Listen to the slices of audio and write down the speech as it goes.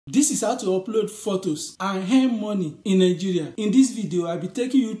This is how to upload photos and earn money in Nigeria. In this video, I'll be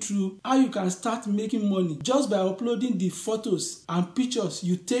taking you through how you can start making money just by uploading the photos and pictures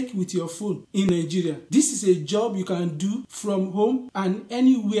you take with your phone in Nigeria. This is a job you can do from home and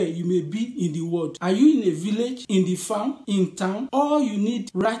anywhere you may be in the world. Are you in a village, in the farm, in town? All you need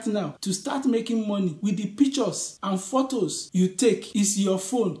right now to start making money with the pictures and photos you take is your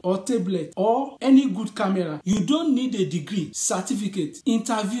phone or tablet or any good camera. You don't need a degree, certificate,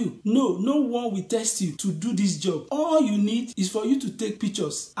 interview. No one will test you to do this job. All you need is for you to take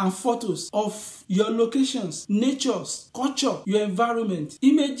pictures and photos of your locations, natures, culture, your environment,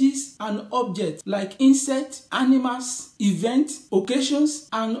 images and objects like insects, animals, events, occasions,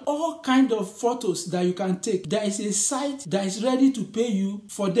 and all kinds of photos that you can take. There is a site that is ready to pay you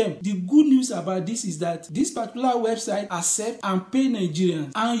for them. The good news about this is that this particular website accepts and pay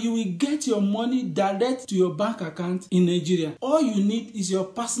Nigerians, and you will get your money direct to your bank account in Nigeria. All you need is your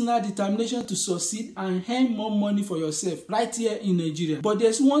personal determination to succeed and earn more money for yourself right here in Nigeria. But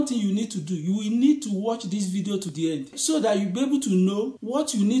there's one thing you need to do. You will need to watch this video to the end so that you'll be able to know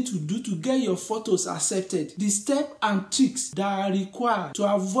what you need to do to get your photos accepted, the steps and tricks that are required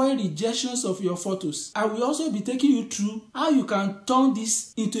to avoid rejections of your photos. I will also be taking you through how you can turn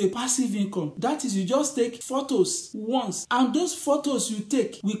this into a passive income. That is, you just take photos once and those photos you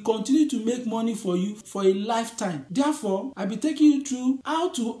take will continue to make money for you for a lifetime. Therefore, I'll be taking you through how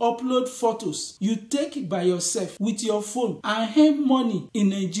to upload photos you take by yourself with your phone and earn money in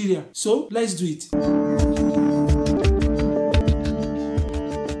Nigeria. So let's do it.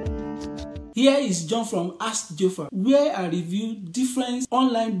 Here is John from Ask JOFA, where I review different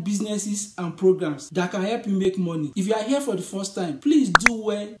online businesses and programs that can help you make money. If you are here for the first time, please do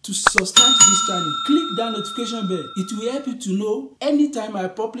well to subscribe to this channel. Click that notification bell. It will help you to know anytime I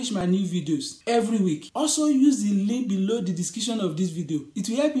publish my new videos every week. Also use the link below the description of this video. It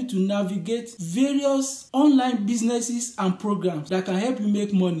will help you to navigate various online businesses and programs that can help you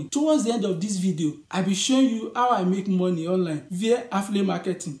make money. Towards the end of this video, I'll be showing you how I make money online via affiliate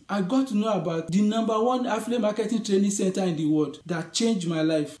marketing. I got to know about the #1 affiliate marketing training center in the world that changed my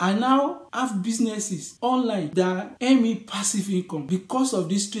life. I now have businesses online that earn me passive income because of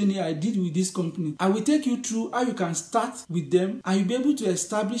this training I did with this company. I will take you through how you can start with them and you'll be able to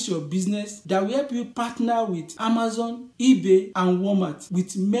establish your business that will help you partner with Amazon, eBay, and Walmart,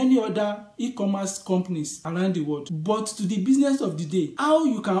 with many other e-commerce companies around the world. But to the business of the day, how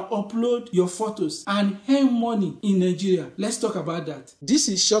you can upload your photos and earn money in Nigeria. Let's talk about that. This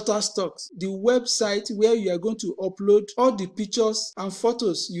is Shutterstock, the website where you are going to upload all the pictures and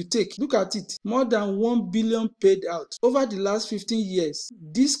photos you take. Look at it, more than 1 billion paid out. Over the last 15 years,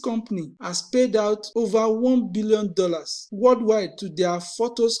 this company has paid out over $1 billion worldwide to their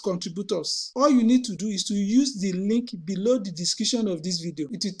photos contributors. All you need to do is to use the link below the description of this video.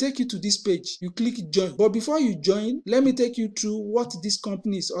 It will take you to this page. You click join. But before you join, let me take you through what this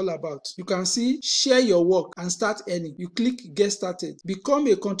company is all about. You can see share your work and start earning. You click get started. Become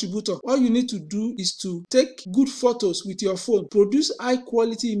a contributor. All you need to do is to take good photos with your phone, produce high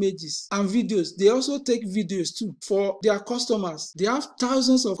quality images and videos. They also take videos too for their customers. They have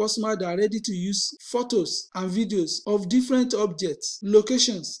thousands of customers that are ready to use photos and videos of different objects,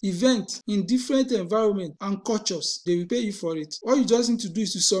 locations, events in different environments and cultures. They will pay you for it. All you just need to do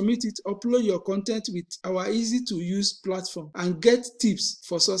is to submit it, upload your content with our easy to use platform and get tips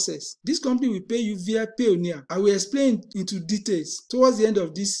for success. This company will pay you via Payoneer. I will explain into details towards the end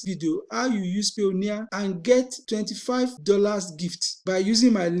of this video how you use Payoneer and get $25 gift by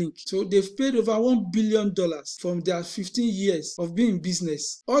using my link. So they've paid over $1 billion from their 15 years of being in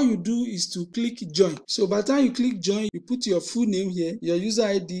business. All you do is to click join. So by the time you click join, you put your full name here, your user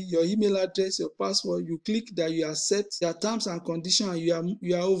ID, your email address, your password. You click that you accept their terms and conditions, and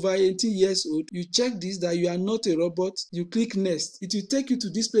you are over 18 years old. You check this that you are not a robot. You click next. It will take you to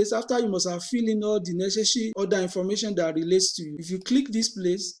this place after you must have filled in all the necessary other information that relates to you. If you click this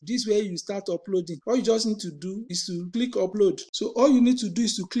place, this way you start uploading. All you just need to do is to click upload. So all you need to do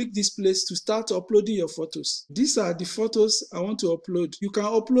is to click this place to start uploading your photos. These are the photos I want to upload. You can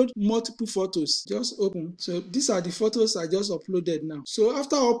upload multiple photos. Just open. So these are the photos I just uploaded now. So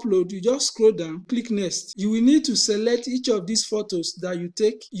after upload, you just scroll down, click next. You will need to select each of these photos that you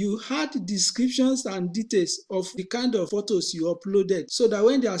take. You add descriptions and details of the kind of photos you uploaded so that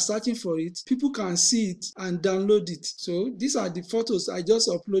when they are searching for it, people can see it and download it. So these are the photos I just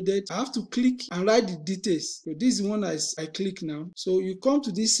uploaded I have to click and write the details. So this is the one I click now. So you come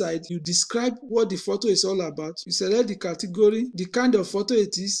to this side, you describe what the photo is all about. You select the category, the kind of photo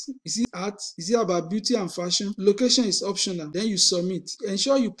it is. Is it art? Is it about beauty and fashion? Location is optional. Then you submit.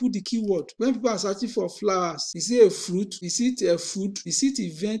 Ensure you put the keyword. When people are searching for flowers, is it a fruit? Is it a food? Is it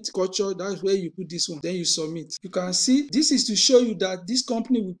event culture? That's where you put this one. Then you submit. You can see this is to show you that this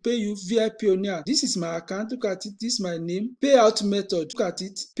company will pay you via Payoneer. This is my account. Look at it. This is my name. Payout method. Look at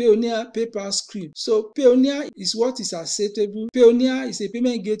it. Payoneer PayPal screen. So Payoneer is what is acceptable. Payoneer is a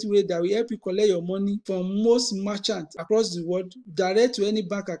payment gateway that will help you collect your money from most merchants across the world direct to any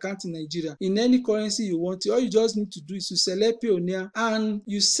bank account in Nigeria in any currency you want. All you just need to do is to select Payoneer and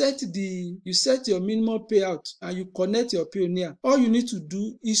you set your minimum payout and you connect your Payoneer. All you need to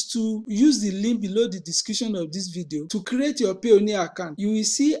do is to use the link below the description of this video to create your Payoneer account. You will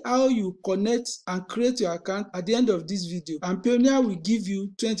see how you connect and create your account at the end of this video, and Payoneer will give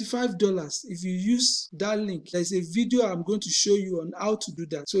you $25 if you use that link. There is a video I'm going to show you on how to do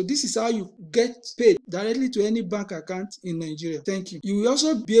that. So this is how you get paid directly to any bank account in Nigeria. Thank you. You will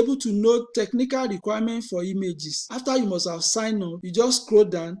also be able to know technical requirements for images. After you must have signed up, you just scroll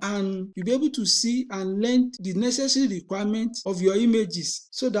down and you'll be able to see and learn the necessary requirements of your images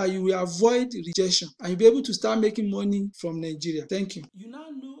so that you will avoid rejection and you'll be able to start making money from Nigeria. Thank you. You now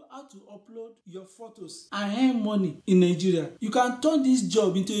know how to upload your photos and earn money in Nigeria. You can turn this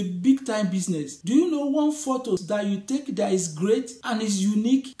job into a big time business. Do you know one photo that you take that is great and is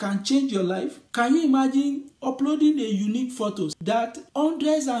unique can change your life? Can you imagine uploading a unique photos that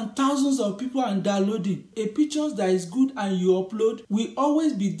hundreds and thousands of people are downloading? A picture that is good and you upload will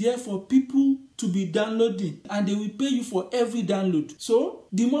always be there for people to be downloading, and they will pay you for every download. So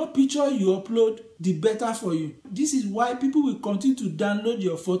the more picture you upload, the better for you. This is why people will continue to download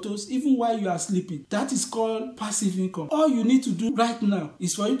your photos even while you are sleeping. That is called passive income. All you need to do right now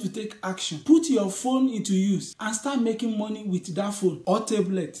is for you to take action. Put your phone into use and start making money with that phone or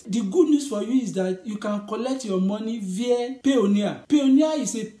tablet. The good news for you is that you can collect your money via Payoneer. Payoneer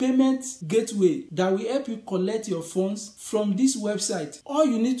is a payment gateway that will help you collect your funds from this website. All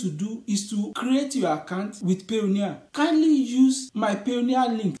you need to do is to create your account with Payoneer. Kindly use my Payoneer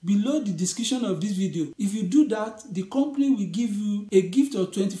link below the description of this video. If you do that, the company will give you a gift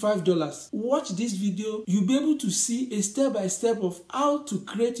of $25. Watch this video. You'll be able to see a step-by-step of how to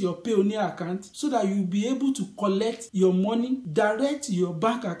create your Payoneer account so that you'll be able to collect your money direct to your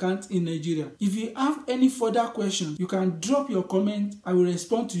bank account in Nigeria. If you have any further questions, you can drop your comment. I will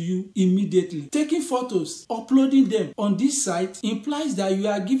respond to you immediately. Taking photos, uploading them on this site implies that you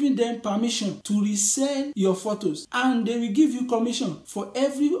are giving them permission to resell your photos, and they will give you commission for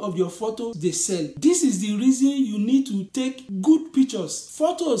every of your photos they sell. This is the reason you need to take good pictures,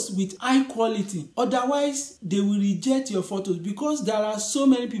 photos with high quality. Otherwise, they will reject your photos because there are so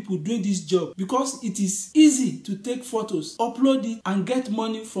many people doing this job because it is easy to take photos, upload it, and get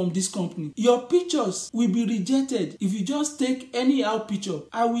money from this company. Your pictures will be rejected if you just take anyhow picture.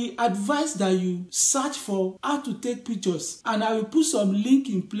 I will advise that you search for how to take pictures, and I will put some link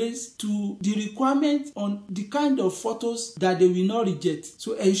in place to the requirement on the kind of photos that they will not reject.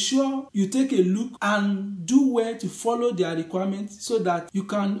 So ensure you take a look and do well to follow their requirements so that you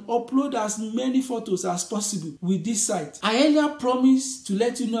can upload as many photos as possible with this site. I earlier promised to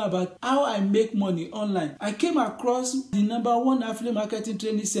let you know about how I make money online. I came across the #1 affiliate marketing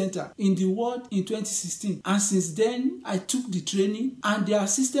training center in the world in 2016, and since then I took the training and they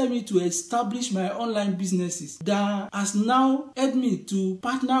assisted me to establish my online businesses that has now helped me to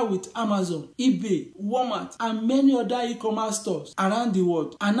partner with Amazon, eBay, Walmart, and many other e-commerce stores around the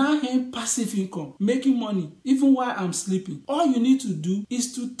world, and now earn passive income, making money even while I'm sleeping. All you need to do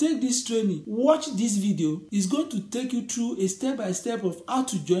is to take this training, watch this video. It's going to take you through a step-by-step of how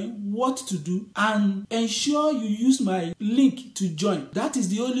to join, what to do, and ensure you use my link to join. That is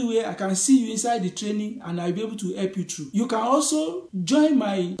the only way I can see you inside the training and I'll be able to help you through. You can also join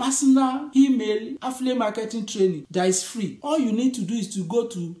my personal email affiliate marketing training that is free. All you need to do is to go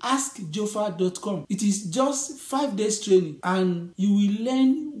to askjofa.com. It is just 5 days training and you will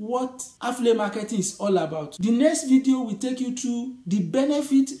learn what affiliate marketing is all about. The next video will take you through the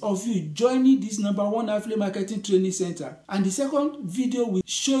benefit of you joining this #1 affiliate marketing training center, and the second video will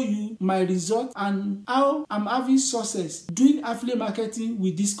show you my result and how I'm having success doing affiliate marketing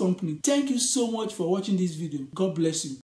with this company. Thank you so much for watching this video. God bless you.